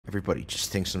Everybody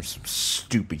just thinks I'm some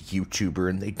stupid YouTuber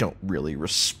and they don't really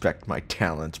respect my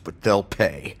talents, but they'll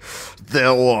pay.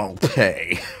 They'll all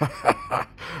pay.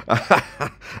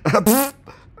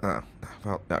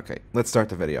 Well, okay, let's start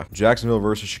the video. Jacksonville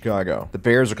versus Chicago. The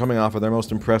Bears are coming off of their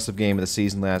most impressive game of the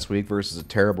season last week versus a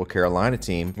terrible Carolina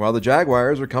team, while the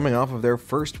Jaguars are coming off of their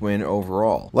first win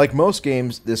overall. Like most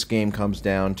games, this game comes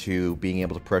down to being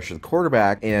able to pressure the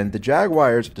quarterback, and the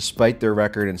Jaguars, despite their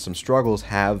record and some struggles,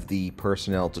 have the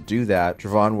personnel to do that.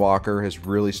 Travon Walker has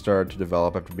really started to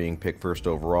develop after being picked first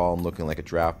overall and looking like a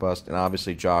draft bust, and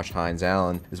obviously Josh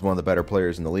Hines-Allen is one of the better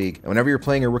players in the league. And whenever you're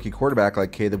playing a rookie quarterback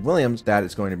like Caleb Williams, that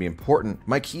is going to be important.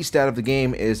 My key stat of the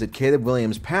game is that Caleb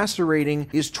Williams' passer rating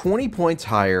is 20 points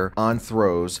higher on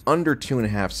throws under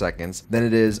 2.5 seconds than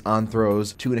it is on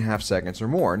throws 2.5 seconds or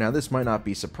more. Now, this might not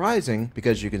be surprising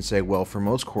because you can say, well, for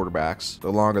most quarterbacks,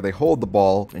 the longer they hold the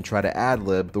ball and try to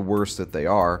ad-lib, the worse that they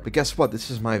are. But guess what?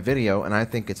 This is my video, and I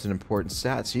think it's an important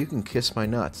stat, so you can kiss my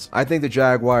nuts. I think the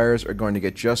Jaguars are going to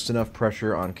get just enough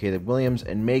pressure on Caleb Williams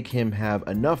and make him have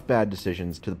enough bad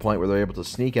decisions to the point where they're able to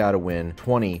sneak out a win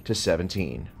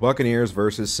 20-17. Buccaneers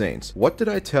versus Saints. What did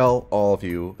I tell all of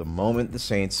you the moment the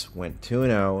Saints went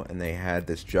 2-0 and they had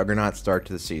this juggernaut start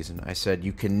to the season? I said,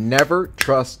 you can never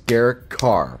trust Derek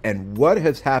Carr. And what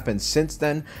has happened since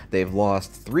then? They've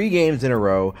lost 3 games in a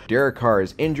row. Derek Carr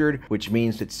is injured, which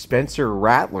means that Spencer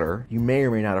Rattler, you may or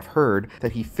may not have heard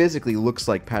that he physically looks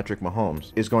like Patrick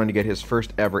Mahomes, is going to get his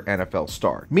first ever NFL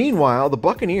start. Meanwhile, the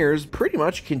Buccaneers pretty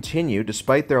much continue,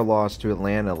 despite their loss to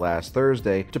Atlanta last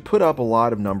Thursday, to put up a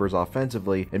lot of numbers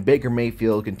offensively, and Baker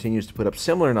Mayfield continues to put up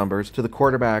similar numbers to the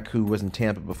quarterback who was in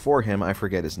Tampa before him. I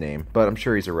forget his name, but I'm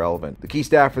sure he's irrelevant. The key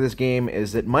stat for this game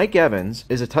is that Mike Evans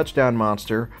is a touchdown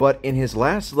monster, but in his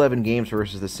last 11 games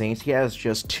versus the Saints, he has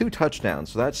just 2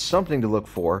 touchdowns, so that's something to look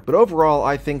for. But overall,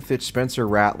 I think that Spencer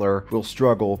Rattler will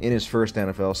struggle in his first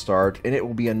NFL start, and it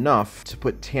will be enough to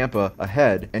put Tampa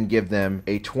ahead and give them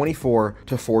a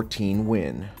 24-14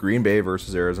 win. Green Bay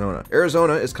versus Arizona.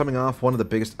 Arizona is coming off one of the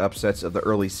biggest upsets of the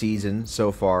early season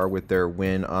so far with their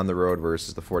win on the road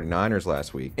versus the 49ers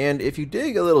last week. And if you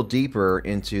dig a little deeper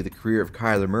into the career of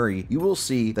Kyler Murray, you will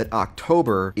see that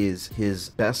October is his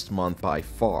best month by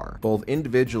far, both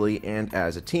individually and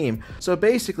as a team. So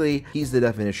basically, he's the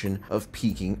definition of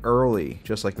peaking early,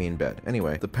 just like me in bed.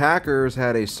 Anyway, the Packers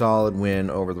had a solid win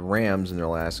over the Rams in their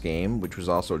last game, which was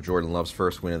also Jordan Love's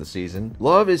first win of the season.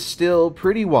 Love is still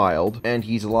pretty wild, and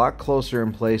he's a lot closer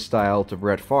in play style to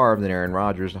Brett Favre than Aaron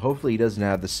Rodgers. Hopefully, he doesn't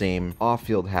have the same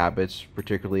off-field habits,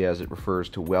 particularly as it refers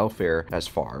to welfare, as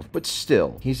Favre. But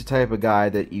still, he's the type of guy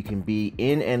that you can be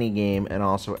in any game and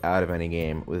also out of any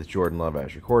game with Jordan Love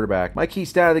as your quarterback. My key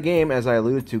stat of the game, as I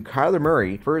alluded to, Kyler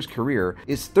Murray, for his career,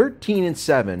 is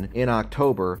 13-7 in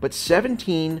October, but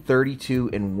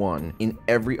 17-32-1 in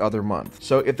every other month.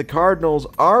 So if the Cardinals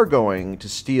are going to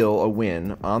steal a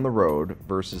win on the road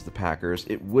versus the Packers,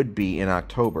 it would be in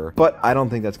October. But I don't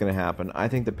think that's going to happen. I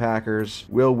think the Packers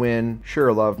will win.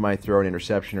 Sure, Love might throw an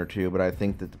interception or two, but I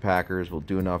think that the Packers will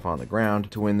do enough on the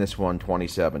ground to win this one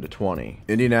 27-20.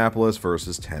 Indianapolis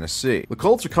versus Tennessee. The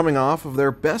Colts are coming off of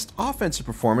their best offensive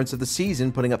performance of the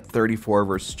season, putting up 34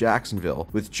 versus Jacksonville,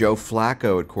 with Joe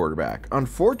Flacco at quarterback.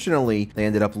 Unfortunately, they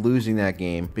ended up losing that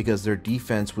game because their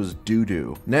defense was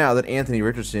doo-doo. Now that Anthony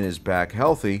Richardson is back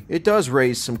healthy, it does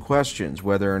raise some questions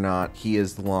whether or not he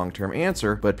is the long-term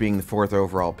answer, but being the 4th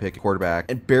overall pick at quarterback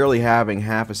and barely having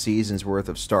half a season's worth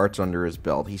of starts under his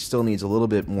belt, he still needs a little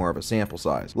bit more of a sample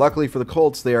size. Luckily for the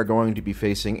Colts, they are going to be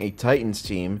facing a Titans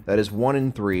team that is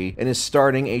 1-3 and is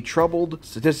starting a troubled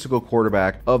statistical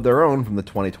quarterback of their own from the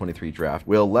 2023 draft,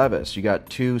 Will Levis. You got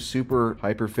 2 super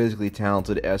hyper physically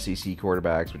talented SEC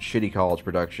quarterbacks with shitty college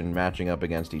production matching up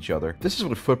against each other. This is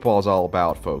what football is all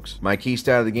about, folks. My key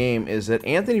stat of the game is that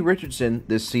Anthony Richardson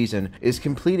this season is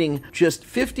completing just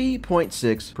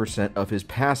 50.6% of his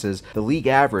passes. The league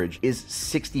average is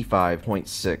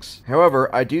 65.6.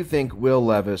 However, I do think Will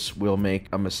Levis will make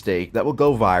a mistake that will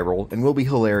go viral and will be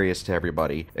hilarious to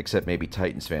everybody, except maybe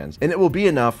Titans fans. And it will be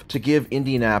enough to give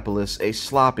Indianapolis a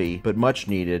sloppy but much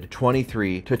needed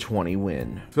 23-20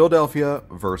 win. Philadelphia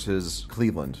versus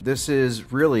Cleveland. This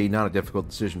is really not a difficult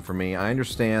decision for me. I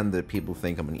understand that people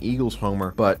think I'm an Eagles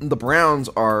homer, but the Browns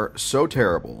are so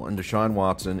terrible and Deshaun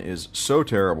Watson is so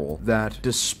terrible that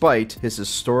despite his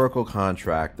historical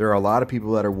contract, there are a lot of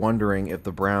people that are wondering if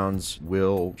the Browns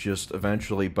will just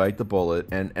eventually bite the bullet it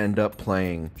and end up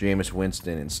playing Jameis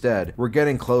Winston instead. We're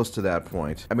getting close to that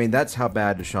point. I mean, that's how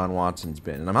bad Deshaun Watson's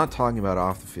been. And I'm not talking about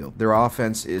off the field. Their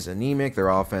offense is anemic. Their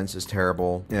offense is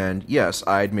terrible. And yes,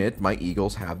 I admit my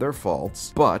Eagles have their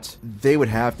faults, but they would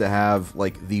have to have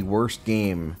like the worst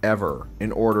game ever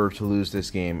in order to lose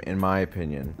this game, in my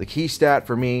opinion. The key stat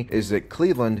for me is that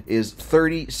Cleveland is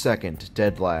 32nd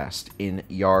dead last in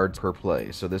yards per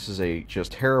play. So this is a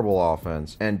just terrible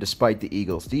offense. And despite the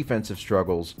Eagles' defensive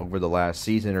struggles over the last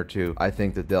season or two, I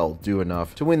think that they'll do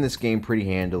enough to win this game pretty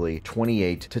handily,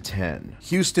 28-10.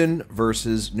 Houston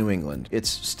versus New England. It's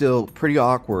still pretty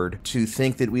awkward to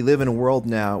think that we live in a world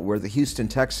now where the Houston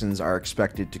Texans are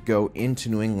expected to go into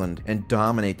New England and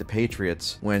dominate the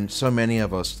Patriots when so many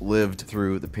of us lived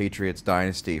through the Patriots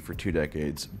dynasty for 2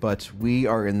 decades. But we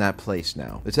are in that place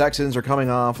now. The Texans are coming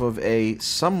off of a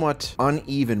somewhat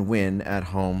uneven win at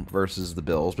home versus the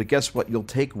Bills, but guess what? You'll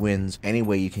take wins any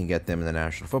way you can get them in the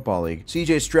National Football League.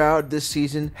 CJ Stroud this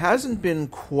season hasn't been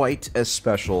quite as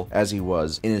special as he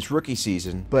was in his rookie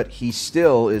season, but he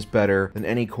still is better than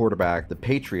any quarterback the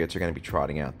Patriots are going to be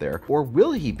trotting out there. Or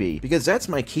will he be? Because that's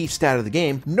my key stat of the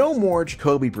game. No more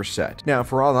Jacoby Brissett. Now,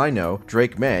 for all I know,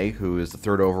 Drake May, who is the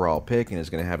 3rd overall pick and is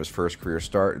going to have his first career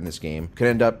start in this game, could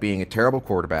end up being a terrible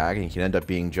quarterback, and he can end up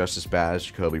being just as bad as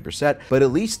Jacoby Brissett, but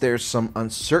at least there's some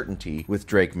uncertainty with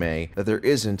Drake May that there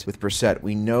isn't with Brissett.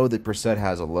 We know that Brissett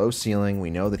has a low ceiling. We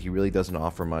know that he really doesn't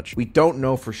offer much. We don't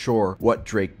know for sure what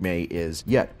Drake May is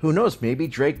yet. Who knows? Maybe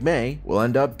Drake May will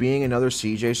end up being another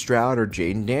CJ Stroud or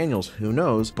Jaden Daniels. Who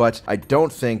knows? But I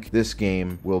don't think this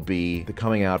game will be the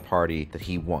coming out party that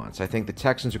he wants. I think the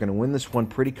Texans are going to win this one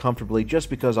pretty comfortably just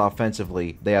because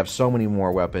offensively they have so many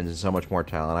more weapons and so much more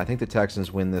talent. I think the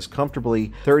Texans win this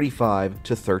comfortably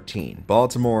 35-13.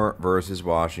 Baltimore versus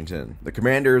Washington. The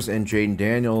Commanders and Jaden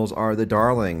Daniels are the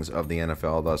darlings of the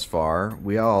NFL thus far.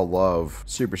 We all love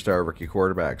superstar rookie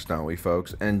quarterbacks, don't we,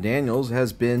 folks? And Daniels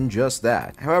has been just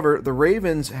that. However, the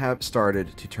Ravens have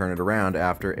started to turn it around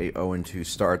after a 0-2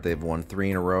 start. They've won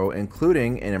 3 in a row,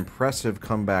 including an impressive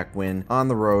comeback win on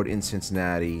the road in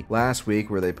Cincinnati last week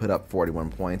where they put up 41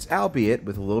 points, albeit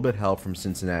with a little bit help from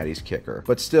Cincinnati's kicker.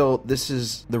 But still, this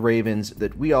is the Ravens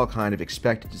that we all kind of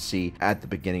expected to see at the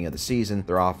beginning of the season.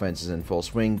 Their offense is in full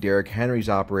swing. Derrick Henry's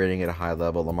operating at a high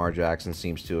level. Lamar Jackson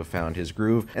seems to have found his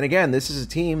groove. And again, this is a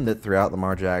team that throughout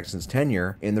Lamar Jackson's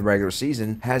tenure in the regular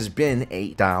season has been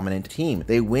a dominant team.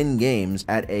 They win games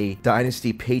at a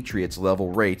Dynasty Patriots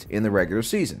level rate in the regular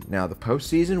season. Now, the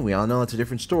postseason, we all know it's a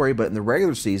different story, but in the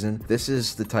regular season, this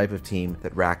is the type of team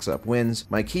that racks up wins.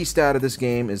 My key stat of this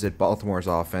game is that Baltimore's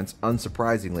offense,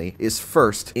 unsurprisingly, is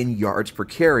 1st in yards per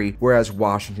carry, whereas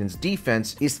Washington's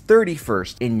defense is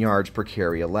 31st in yards per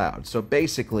carry allowed. So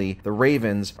basically, the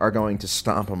Ravens are going to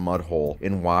stomp a mud hole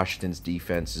in Washington's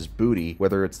defense's booty,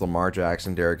 whether it's Lamar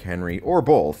Jackson, Derrick Henry, or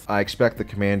both. I expect the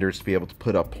Commanders to be able to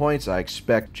put up points. I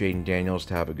expect Jaden Daniels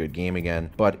to have a good game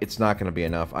again, but it's not going to be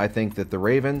enough. I think that the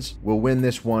Ravens will win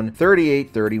this one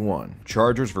 38-31.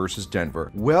 Chargers versus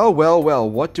Denver. Well,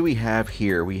 what do we have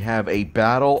here? We have a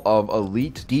battle of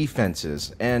elite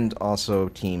defenses and also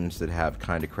teams that have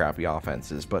kind of crappy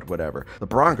offenses, but whatever. The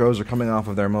Broncos are coming off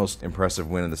of their most impressive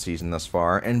win of the season thus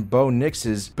far, and Bo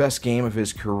Nix's best game of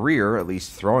his career, at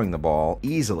least throwing the ball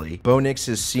easily. Bo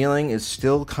Nix's ceiling is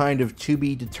still kind of to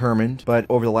be determined, but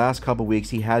over the last couple weeks,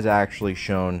 he has actually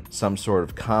shown some sort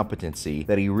of competency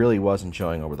that he really wasn't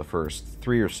showing over the first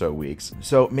 3 or so weeks.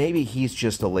 So maybe he's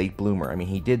just a late bloomer. I mean,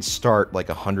 he did start like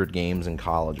 100 games in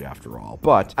college after all.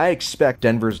 But I expect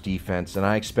Denver's defense and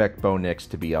I expect Bo Nix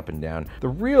to be up and down. The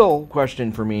real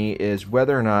question for me is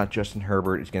whether or not Justin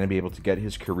Herbert is going to be able to get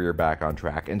his career back on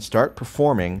track and start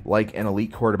performing like an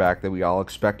elite quarterback that we all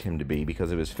expect him to be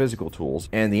because of his physical tools.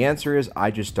 And the answer is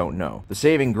I just don't know. The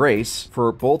saving grace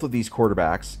for both of these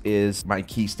quarterbacks is my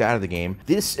key stat of the game.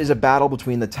 This is a battle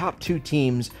between the top 2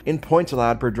 teams in points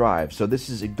allowed per drive. So this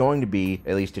is going to be,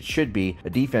 at least it should be, a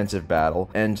defensive battle.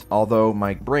 And although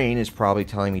my brain is probably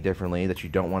telling me differently that you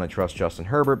don't want to trust Justin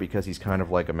Herbert because he's kind of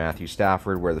like a Matthew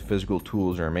Stafford where the physical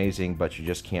tools are amazing, but you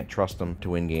just can't trust him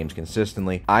to win games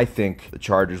consistently, I think the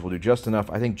Chargers will do just enough.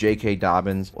 I think J.K.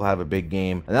 Dobbins will have a big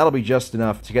game, and that'll be just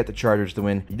enough to get the Chargers to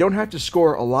win. You don't have to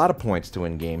score a lot of points to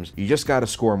win games. You just got to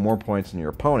score more points than your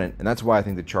opponent, and that's why I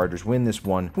think the Chargers win this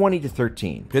one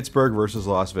 20-13. Pittsburgh versus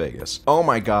Las Vegas. Oh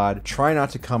my God, try not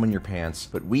to come in your pants,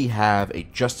 but we have a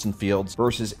Justin Fields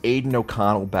versus Aiden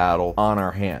O'Connell battle on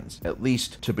our hands, at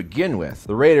least to begin with.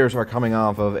 The Raiders are coming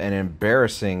off of an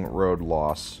embarrassing road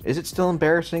loss. Is it still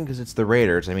embarrassing? Because it's the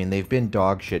Raiders. I mean, they've been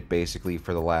dog shit basically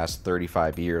for the last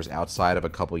 35 years outside of a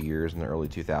couple years in the early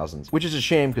 2000s, which is a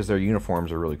shame because their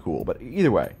uniforms are really cool. But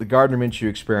either way, the Gardner Minshew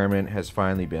experiment has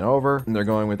finally been over. And they're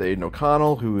going with Aiden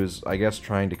O'Connell, who is, I guess,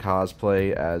 trying to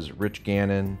cosplay as Rich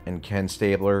Gannon and Ken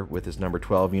Stabler with his number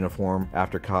 12 uniform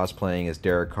after cosplaying as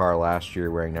Derek Carr last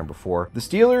year wearing number 4. The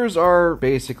Steelers are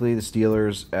basically the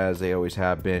Steelers as they always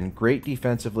have been. Great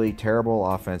defensively, terrible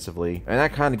offensively. And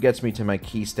that kind of gets me to my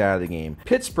key stat of the game.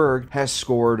 Pittsburgh has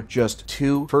scored just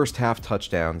 2 first-half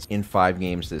touchdowns in 5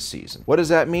 games this season. What does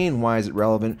that mean? Why is it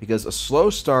relevant? Because a slow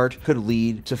start could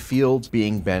lead to Fields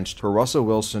being benched for Russell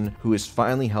Wilson, who is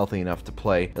finally healthy enough to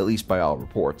play, at least by all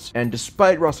reports. And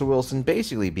despite Russell Wilson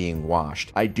basically being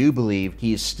washed, I do believe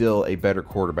he is still a better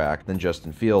quarterback than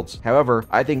Justin Fields. However,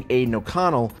 I think Aiden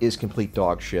O'Connell is complete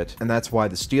dog shit, and that's why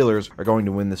the Steelers are going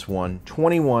to win this one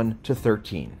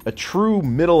 21-13. A true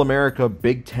Middle America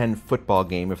Big Ten football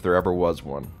game if there ever was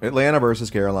one. Atlanta versus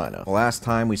Carolina. The last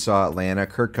time we saw Atlanta,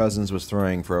 Kirk Cousins was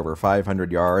throwing for over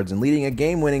 500 yards and leading a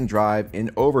game-winning drive in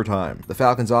overtime. The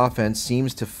Falcons' offense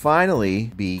seems to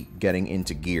finally be getting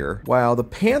into gear, while the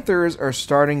Panthers are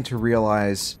starting to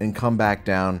realize and come back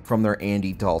down from their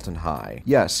Andy Dalton high.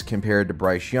 Yes, compared to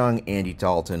Bryce Young, Andy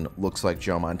Dalton looks like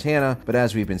Joe Montana, but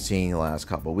as we've been seeing the last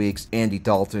couple weeks, Andy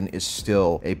Dalton is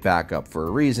still a backup for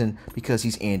a reason, because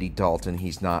he's Andy Dalton.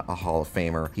 He's not a Hall of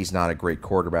Famer. He's not a great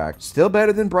quarterback. Still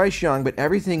better than Bryce Young, but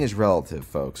everything is relative,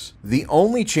 folks. The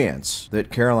only chance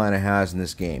that Carolina has in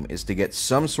this game is to get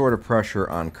some sort of pressure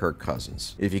on Kirk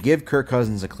Cousins. If you give Kirk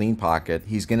Cousins a clean pocket,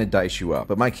 he's going to dice you up.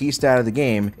 But my key stat of the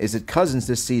game is that Cousins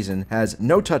this season has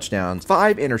no touchdowns,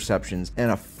 5 interceptions,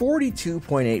 and a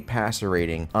 42.8 passer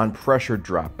rating on pressured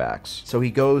dropbacks. So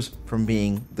he goes from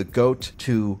being the GOAT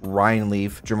to Ryan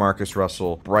Leaf, Jamarcus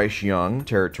Russell, Bryce Young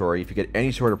territory if you get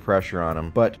any sort of pressure on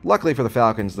him. But luckily for the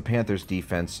Falcons, the Panthers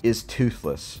defense is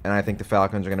toothless, and I think the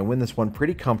Falcons are going to win this one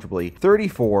pretty comfortably,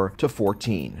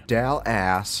 34-14.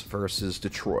 Dallas versus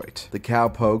Detroit. The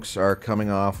Cowpokes are coming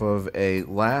off of a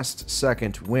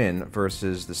last-second win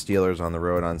versus the Steelers on the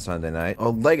road on Sunday night. A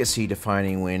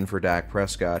legacy-defining win for Dak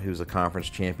Prescott, who's a conference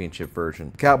championship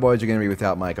version. The Cowboys are going to be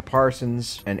without Micah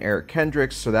Parsons and Eric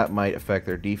Kendricks, so that might affect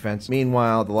their defense.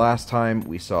 Meanwhile, the last time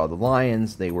we saw the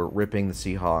Lions, they were ripping the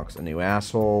Seahawks a new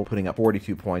asshole, putting up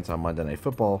 42 points on Monday Night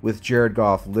Football, with Jared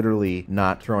Goff literally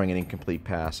not throwing an incomplete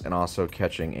pass and also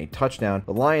catching a touchdown.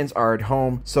 The Lions are at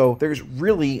home, so there's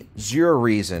really zero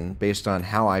reason, based on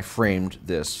how I framed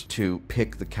this, to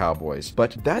pick the Cowboys.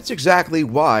 But that's exactly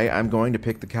why I'm going to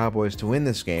pick the Cowboys to win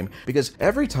this game, because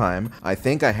every time I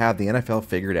think I have the NFL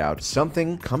figured out,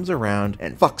 something comes around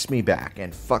and fucks me back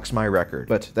and fucks my record.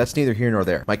 But that's neither here nor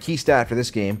there. My key stat for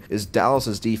this game is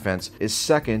Dallas's defense is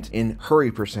second in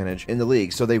hurry percentage in the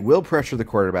league, so they will pressure the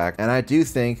quarterback, and I do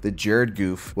think that Jared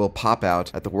Goff will pop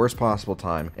out at the worst possible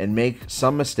time and make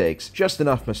some mistakes, just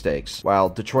enough mistakes. While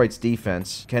Detroit's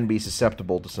defense can be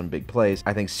susceptible to some big plays,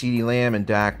 I think CeeDee Lamb and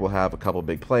Dak will have a couple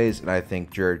big plays, and I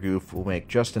think Jared Goff will make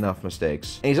just enough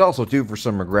mistakes. And he's also due for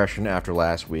some regression after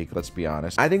last week, let's be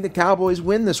honest. I think the Cowboys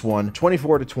win this one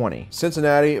 24-20.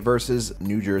 Cincinnati versus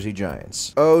New Jersey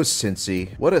Giants. Oh,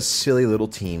 Cincy, what a silly little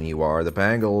team you are. The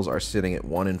Bengals are sitting at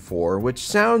 1-4, which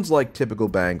sounds like typical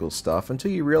Bengals stuff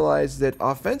until you realize that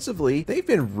offensively, they've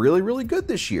been really good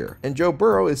this year. And Joe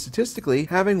Burrow is statistically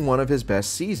having one of his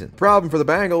best seasons. Problem for the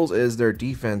Bengals is their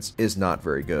defense is not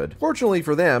very good. Fortunately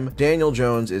for them, Daniel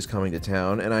Jones is coming to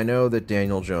town, and I know that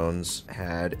Daniel Jones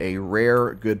had a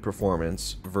rare good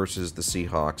performance versus the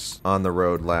Seahawks on the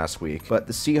road last week, but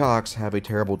the Seahawks have a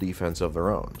terrible defense of their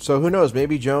own. So who knows,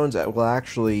 maybe Jones will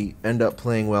actually end up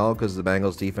playing well because the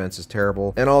Bengals defense is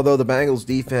terrible. And although the Bengals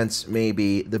defense may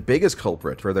be the biggest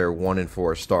culprit for their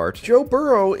 1-4 start, Joe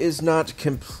Burrow is not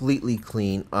completely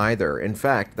clean either. In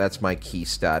fact, that's my key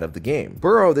stat of the game.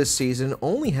 Burrow this season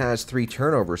only has 3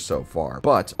 turnovers so far,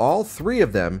 but all 3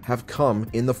 of them have come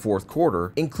in the fourth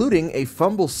quarter, including a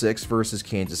fumble 6 versus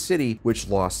Kansas City, which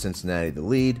lost Cincinnati the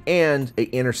lead, and an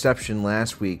interception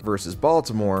last week versus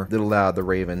Baltimore that allowed the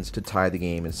Ravens to tie the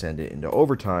game and send it into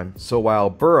overtime. So while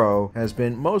Burrow has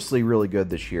been mostly really good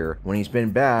this year, when he's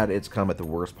been bad, it's come at the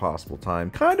worst possible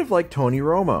time, kind of like Tony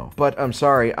Romo. But I'm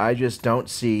sorry, I just don't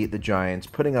see the Giants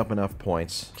putting up enough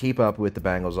points to keep up with the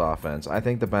Bengals offense. I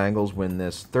think the Bengals win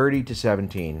this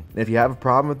 30-17. And if you have a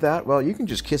problem with that, well, you can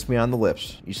just kiss me on the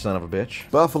lips, you son of a bitch.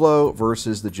 Buffalo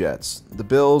versus the Jets. The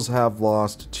Bills have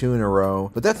lost 2 in a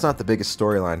row, but that's not the biggest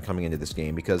storyline coming into this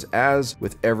game, because as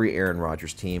with every Aaron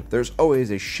Rodgers team, there's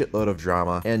always a shitload of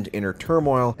drama and inner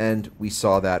turmoil, and we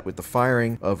saw that with the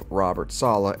firing of Robert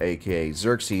Saleh, aka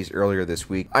Xerxes, earlier this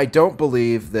week. I don't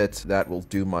believe that that will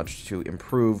do much to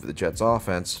improve the Jets'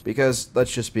 offense, because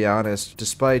let's just be honest,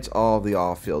 despite all the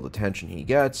off-field attention he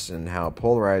gets and how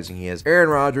polarizing he is, Aaron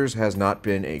Rodgers has not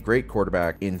been a great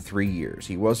quarterback in 3 years.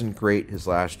 He wasn't great his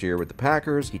last year with the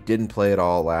Packers. He didn't play at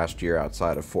all last year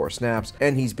outside of 4 snaps,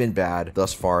 and he's been bad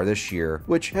thus far this year,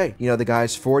 which, hey, you know, the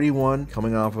guy's 41,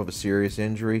 coming off of a serious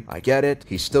injury. I get it.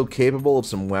 He's still capable of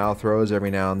some wow throws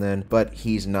every now and then, but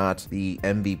he's not the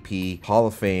MVP, Hall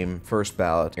of Fame, first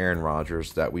ballot Aaron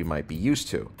Rodgers that we might be used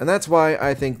to. And that's why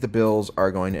I think the Bills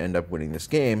are going to end up winning this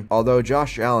game, although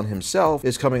Josh Allen himself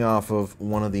is coming off of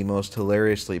one of the most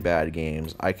hilariously bad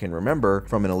games I can remember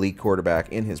from an elite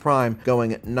quarterback in his prime,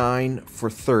 going 9 for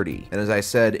 30. And as I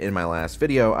said in my last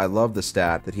video, I love the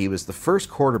stat that he was the first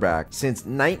quarterback since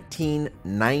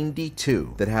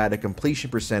 1992 that had a completion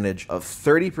percentage of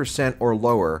 30% or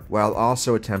lower while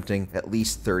also attempting at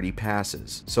least 30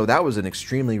 passes. So that was an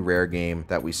extremely rare game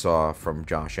that we saw from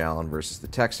Josh Allen versus the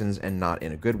Texans, and not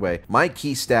in a good way. My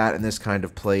key stat, and this kind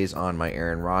of plays on my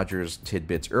Aaron Rodgers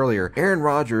tidbits earlier, Aaron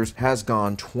Rodgers has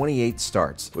gone 28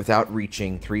 starts without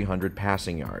reaching 300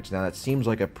 passing yards. Now that seems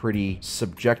like a pretty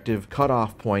subjective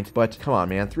cutoff point, but come on,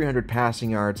 man, 300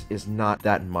 passing yards is not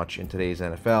that much in today's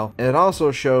NFL. And it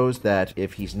also shows that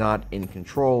if he's not in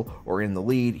control or in the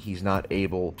lead, he's not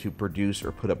able to produce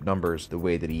or put up numbers the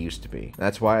way that he used to be.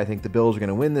 That's why I think the Bills are going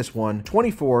to win this one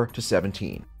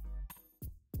 24-17.